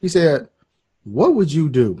 He said, "What would you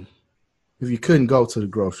do if you couldn't go to the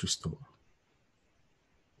grocery store?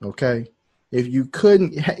 Okay, if you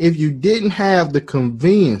didn't have the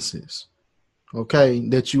conveniences, okay,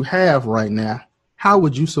 that you have right now, how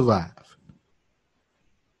would you survive?"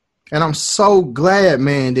 And I'm so glad,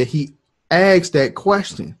 man, that he asked that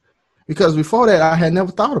question, because before that, I had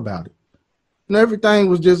never thought about it. And everything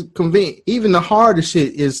was just convenient. Even the hardest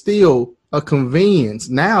shit is still a convenience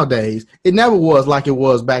nowadays. It never was like it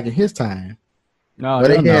was back in his time. No, where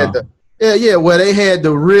they had where they had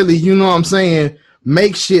to really, you know what I'm saying,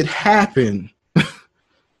 make shit happen,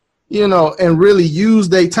 you know, and really use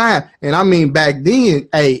their time. And I mean, back then,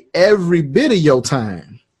 every bit of your time,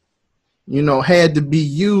 you know, had to be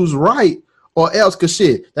used right, or else, cause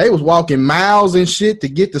shit, they was walking miles and shit to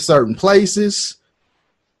get to certain places.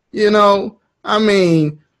 You know, I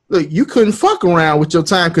mean, look, you couldn't fuck around with your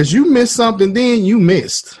time because you missed something, then you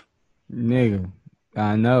missed. Nigga,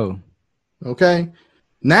 I know. Okay.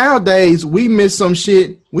 Nowadays, we miss some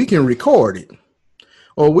shit, we can record it.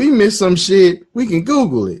 Or we miss some shit, we can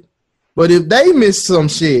Google it. But if they miss some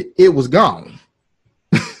shit, it was gone.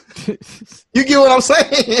 You get what I'm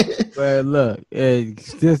saying? Well, look,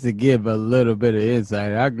 just to give a little bit of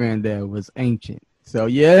insight, our granddad was ancient. So,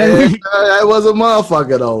 yeah. That was a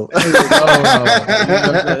motherfucker, though.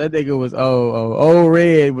 That nigga was old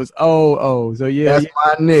red was old. So, yeah. That's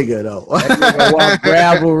my nigga, though. That nigga walked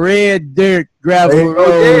gravel, red dirt, gravel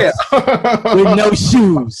roads with no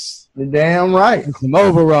shoes. You're damn right. And some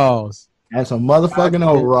overalls. That's some motherfucking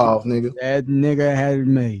overalls, nigga. That nigga had it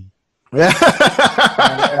made. Yeah.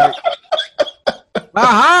 That's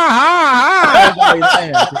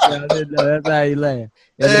how he laughed.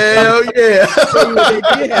 Hell yeah. They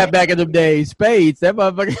did have back in them days, spades. That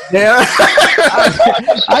motherfucker. Yeah.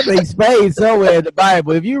 I think spades somewhere in the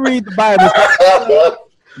Bible. If you read the Bible,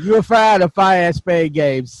 you'll find a fire spade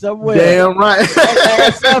game somewhere. Damn right.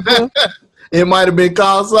 Last Supper, it might have been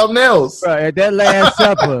called something else. Right, at that Last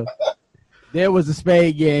Supper, there was a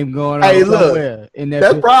spade game going on. Hey, somewhere in that.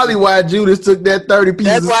 That's probably why Judas took that 30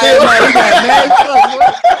 pieces. That's why he got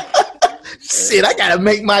mad. Shit, I gotta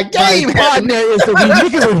make my game. My partner is the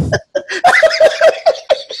Reniggereth.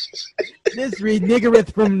 This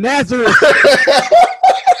Reniggereth from Nazareth.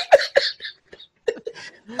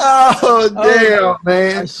 Oh damn,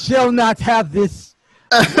 man! I shall not have this.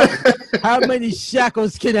 How many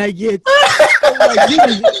shackles can I get?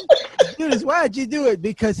 Judas, why'd you do it?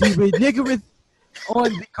 Because he Reniggereth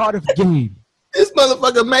on the card of game. This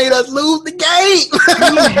motherfucker made us lose the game.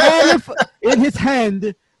 He had in his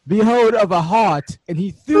hand. Behold of a heart, and he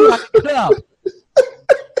threw out the club.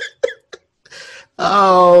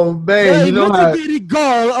 Oh man, you know how the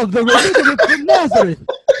girl of the Renegade from Nazareth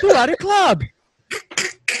threw out a club.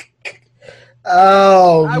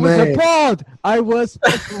 Oh I man, was appalled. I was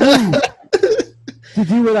appalled to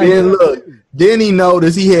do what I did. Look, then he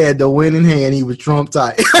noticed he had the winning hand. He was Trump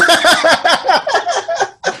tight.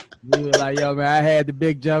 He was like, "Yo, man, I had the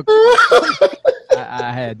big joke."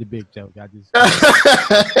 I had the big joke. I just,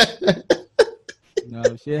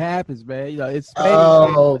 shit happens, man. You know, it's Spade.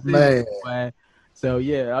 Oh man. So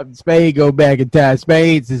yeah, Spade go back in time.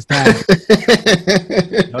 Spades is time.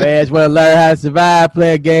 Your ass want to learn how to survive,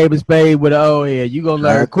 play a game of Spade with an old head. You gonna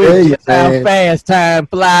learn quick how fast time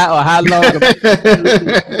fly or how long.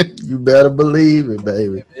 You better believe it,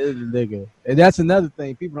 baby. Nigga. And that's another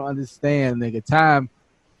thing people don't understand, nigga. Time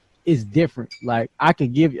is different. Like I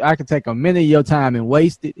can take a minute of your time and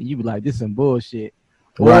waste it, and you be like, "This is some bullshit."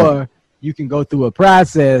 Right. Or you can go through a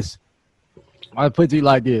process. I'll put it to you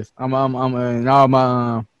like this: I'm not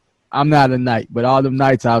a knight, but all them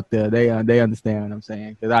knights out there, they understand what I'm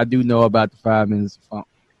saying, because I do know about the 5 minutes of funk.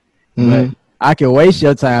 Mm-hmm. But I can waste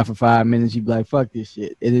your time for 5 minutes. You be like, "Fuck this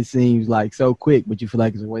shit," and it seems like so quick, but you feel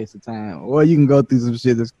like it's a waste of time. Or you can go through some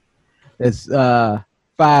shit that's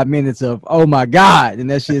 5 minutes of oh my god, and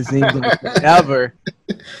that shit seems like forever,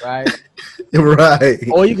 right? Right.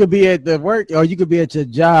 Or you could be at the work, or you could be at your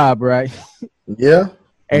job, right? Yeah.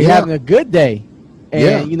 And Yeah. having a good day, and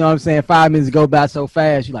Yeah. you know what I'm saying. 5 minutes go by so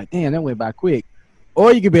fast, you're like, damn, that went by quick.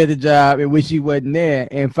 Or you could be at the job and wish you wasn't there,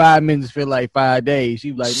 and 5 minutes feel like 5 days.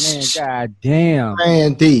 You be like, man, god damn.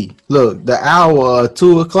 Man, D, look, the hour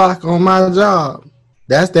 2:00 on my job.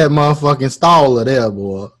 That's that motherfucking staller there,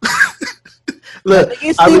 boy. Look,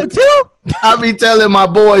 It's still too. I be telling my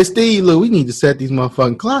boy Steve, look, we need to set these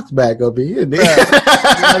motherfucking clocks back up here.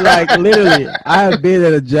 Like literally, I've been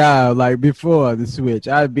at a job like before the switch.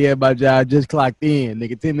 I'd be at my job just clocked in,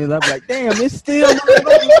 nigga. 10 minutes. I'm like, damn, it's still.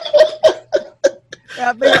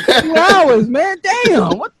 I've been 2 hours, man.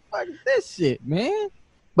 Damn, what the fuck is this shit, man?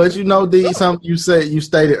 But you know, D, something you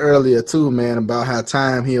stated earlier too, man, about how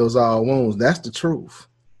time heals all wounds. That's the truth.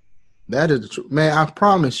 That is the truth, man. I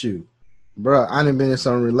promise you, bro. I done been in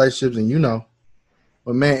some relationships, and you know,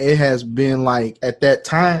 but man, it has been like at that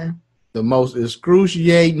time the most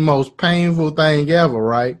excruciating, most painful thing ever,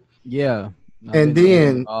 right? Yeah. And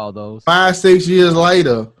then all those 5-6 years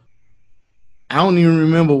later, I don't even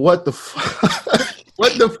remember what the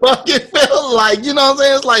what the fuck it felt like. You know what I'm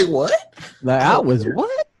saying? It's like what? Like I was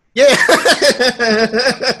what? Yeah.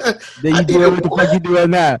 Then you do it. What the fuck you doing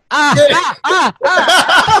now?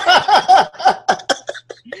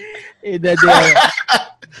 And that damn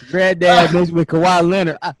granddad mixed with Kawhi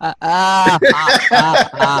Leonard.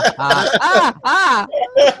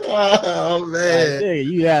 Oh man. Like, nigga,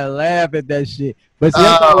 you gotta laugh at that shit. But see,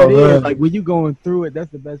 that's all it is. Like when you going through it,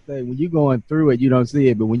 that's the best thing. When you going through it, you don't see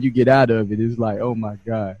it. But when you get out of it, it's like, oh my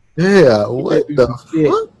god. Yeah. What the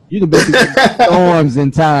fuck? You done been through some storms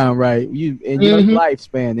in time, right? You and your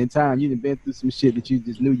lifespan in time, you done been through some shit that you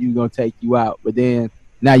just knew you were gonna take you out, but then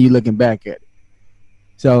now you looking back at it.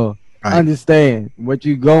 So understand what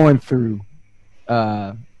you going through.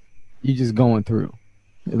 You just going through.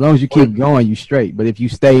 As long as you keep going, you straight. But if you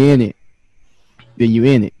stay in it, then you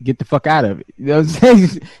in it. Get the fuck out of it. You know what I'm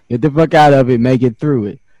saying? Get the fuck out of it. Make it through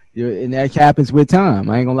it. And that happens with time.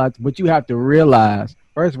 I ain't gonna lie. But you have to realize,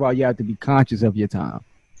 first of all, you have to be conscious of your time.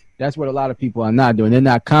 That's what a lot of people are not doing. They're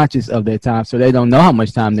not conscious of their time, so they don't know how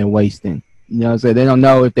much time they're wasting. You know what I'm saying? They don't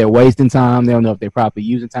know if they're wasting time. They don't know if they're properly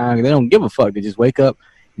using time. They don't give a fuck. They just wake up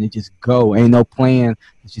and they just go. Ain't no plan.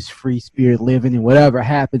 It's just free spirit living, and whatever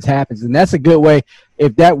happens, happens. And that's a good way.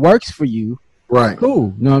 If that works for you, right?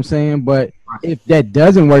 Cool. You know what I'm saying? But if that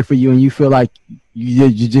doesn't work for you and you feel like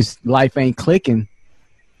you just life ain't clicking,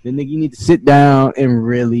 then you need to sit down and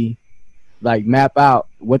really like map out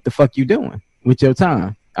what the fuck you doing with your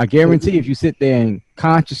time. I guarantee if you sit there and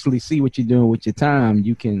consciously see what you're doing with your time,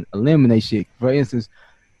 you can eliminate shit. For instance,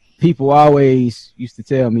 people always used to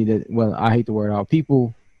tell me that, well, I hate the word all.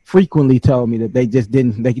 People frequently told me that they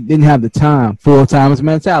didn't have the time, full-timers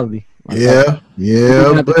mentality. Like, you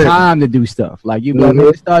don't have the time to do stuff. Like you like,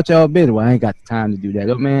 man, start your business. Well, I ain't got the time to do that.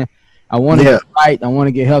 Oh, man, I want to get right, I want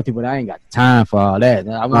to get healthy, but I ain't got the time for all that.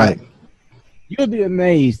 You'll be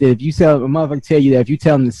amazed that if you tell a motherfucker tell you that if you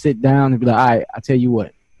tell them to sit down and be like, all right, I tell you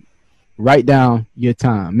what, write down your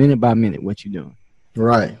time, minute by minute, what you're doing.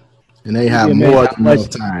 Right. And they have more than enough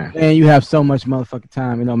time. Man, you have so much motherfucking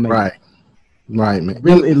time. It don't make right, man.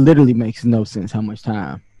 It literally makes no sense how much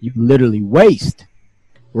time you literally waste.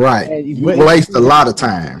 Right. You waste a lot of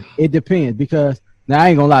time. It depends because now I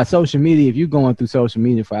ain't gonna lie, social media, if you're going through social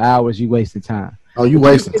media for hours, you wasting time. Oh, you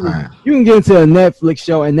wasting time. You can get into a Netflix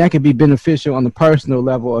show and that can be beneficial on the personal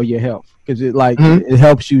level of your health because it it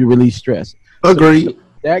helps you to release stress. Agreed. So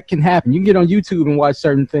that can happen. You can get on YouTube and watch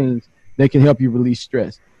certain things that can help you release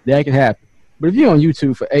stress. That can happen. But if you're on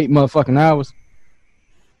YouTube for 8 motherfucking hours,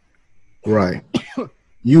 right,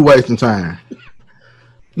 you wasting time.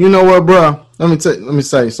 You know what, bro? Let me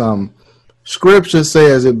say something. Scripture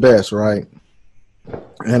says it best, right?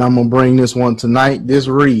 And I'm gonna bring this one tonight. This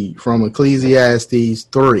read from Ecclesiastes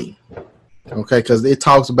 3, okay? Because it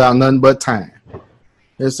talks about nothing but time.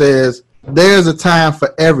 It says, "There's a time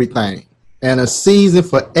for everything, and a season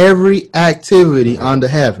for every activity under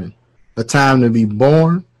heaven. A time to be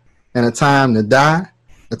born, and a time to die.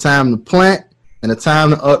 A time to plant, and a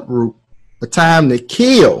time to uproot. A time to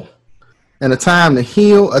kill, and a time to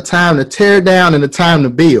heal. A time to tear down, and a time to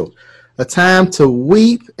build. A time to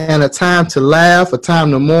weep and a time to laugh, a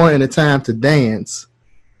time to mourn and a time to dance,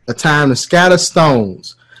 a time to scatter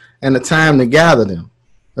stones and a time to gather them,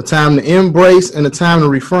 a time to embrace and a time to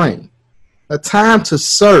refrain, a time to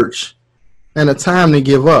search and a time to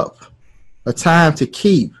give up, a time to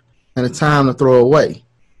keep and a time to throw away,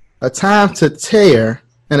 a time to tear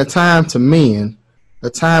and a time to mend, a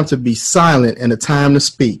time to be silent and a time to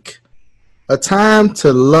speak, a time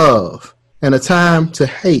to love, and a time to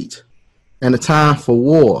hate, and a time for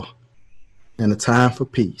war, and a time for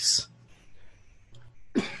peace.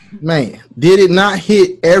 Man, did it not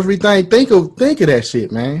hit everything? Think of that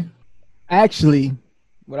shit, man. Actually,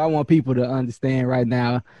 what I want people to understand right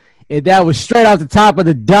now is that was straight off the top of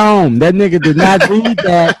the dome. That nigga did not read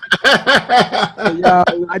that. So,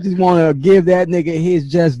 y'all, I just want to give that nigga his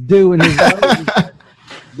just due and his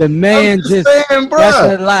the man just saying,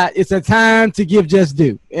 that's a lot. It's a time to give just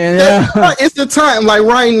due. And it's the time, like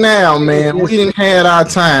right now, man. We didn't had our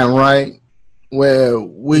time, right? Where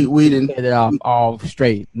we didn't get it off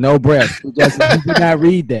straight, no breath. He did not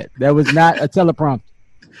read that. That was not a teleprompter.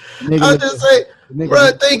 I just say,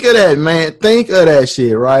 bro, think of that, man. Think of that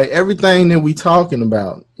shit, right? Everything that we talking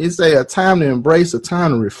about. It's a time to embrace, a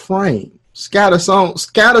time to refrain. Scatter stones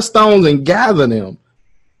and gather them.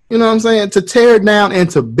 You know what I'm saying? To tear down and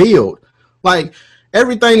to build. Like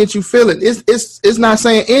everything that you feel it's not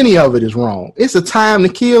saying any of it is wrong. It's a time to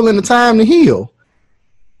kill and a time to heal.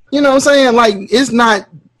 You know what I'm saying? Like it's not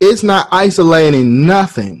isolating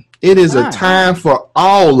nothing. It is a time for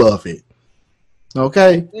all of it.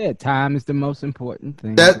 Okay? Yeah, time is the most important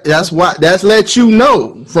thing. That's let you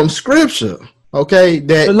know from scripture. Okay,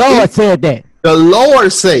 that the Lord said that. The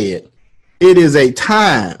Lord said it is a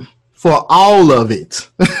time for all of it.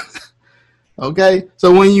 Okay?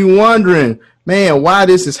 So when you wondering, man, why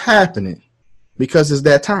this is happening? Because it's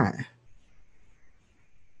that time.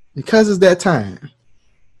 Because it's that time.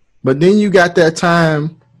 But then you got that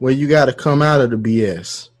time where you got to come out of the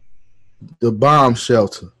BS, the bomb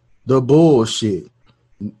shelter, the bullshit.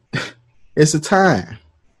 It's a time.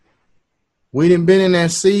 We done been in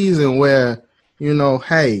that season where, you know,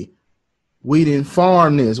 hey, we didn't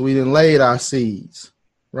farm this, we didn't lay our seeds,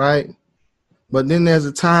 right? But then there's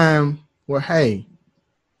a time where, hey,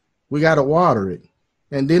 we got to water it.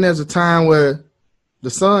 And then there's a time where the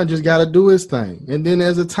sun just got to do his thing. And then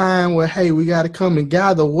there's a time where, hey, we got to come and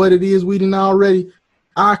gather what it is we didn't already,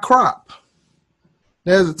 our crop.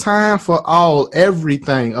 There's a time for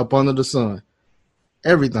everything up under the sun.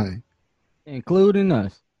 Everything. Including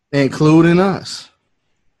us. Including us.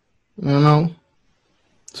 You know?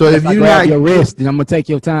 So if you grab your wrist, then I'm going to take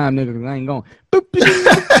your time, nigga, because I ain't going.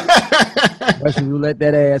 Russian roulette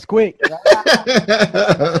that ass quick.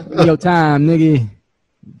 Your time, nigga.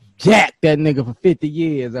 Jack that nigga for 50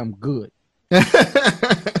 years. I'm good.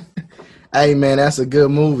 Hey, man, that's a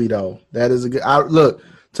good movie, though. That is a good. Look,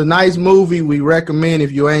 tonight's movie, we recommend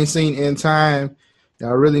if you ain't seen In Time,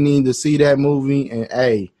 y'all really need to see that movie and,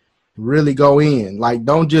 hey, really go in. Like,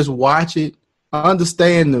 don't just watch it.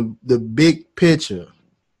 Understand the big picture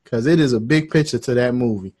because it is a big picture to that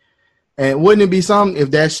movie. And wouldn't it be something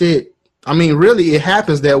if that shit, I mean, really, it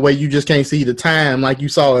happens that way. You just can't see the time like you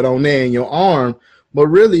saw it on there in your arm. But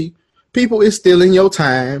really, people is stealing your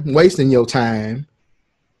time, wasting your time.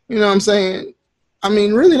 You know what I'm saying? I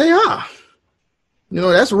mean, really, they are. You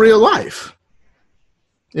know, that's real life.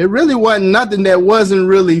 It really wasn't nothing that wasn't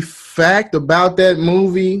really fact about that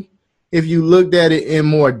movie if you looked at it in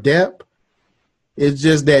more depth. It's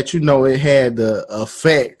just that, you know, it had the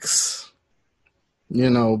effects, you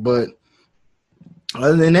know. But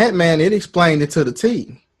other than that, man, it explained it to the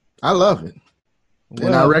T. I love it. Well,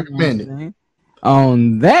 and I recommend it.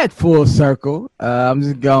 On that full circle, I'm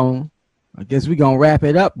just going, I guess we're going to wrap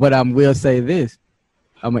it up, but I will say this.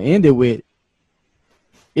 I'm going to end it with,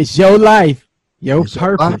 it's your life, your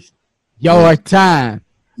purpose, your time.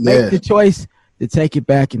 Make the choice to take it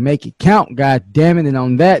back and make it count, God damn it. And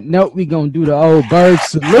on that note, we're going to do the old bird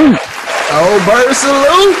salute. Old bird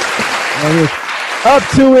salute. And it's up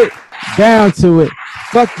to it, down to it.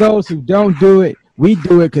 Fuck those who don't do it. We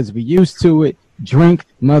do it because we used to it. Drink,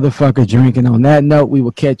 motherfucker, drinking. On that note, we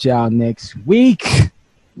will catch y'all next week.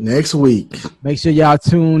 Next week. Make sure y'all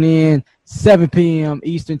tune in 7 p.m.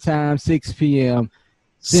 Eastern Time, 6 p.m.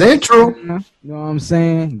 Central. You know what I'm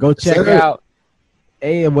saying? Go check out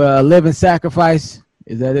Living Sacrifice.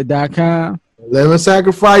 Is that it.com?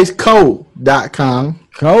 LivingSacrificeCode.com.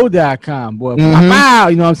 Code.com, boy. Wow.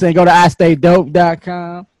 You know what I'm saying? Go to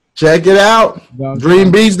IStayDope.com. Check it out.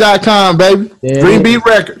 DreamBeats.com, baby. Dreambeat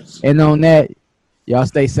Records. And on that, y'all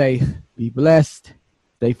stay safe, be blessed,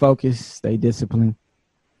 stay focused, stay disciplined,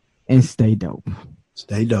 and stay dope.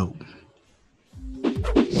 Stay dope.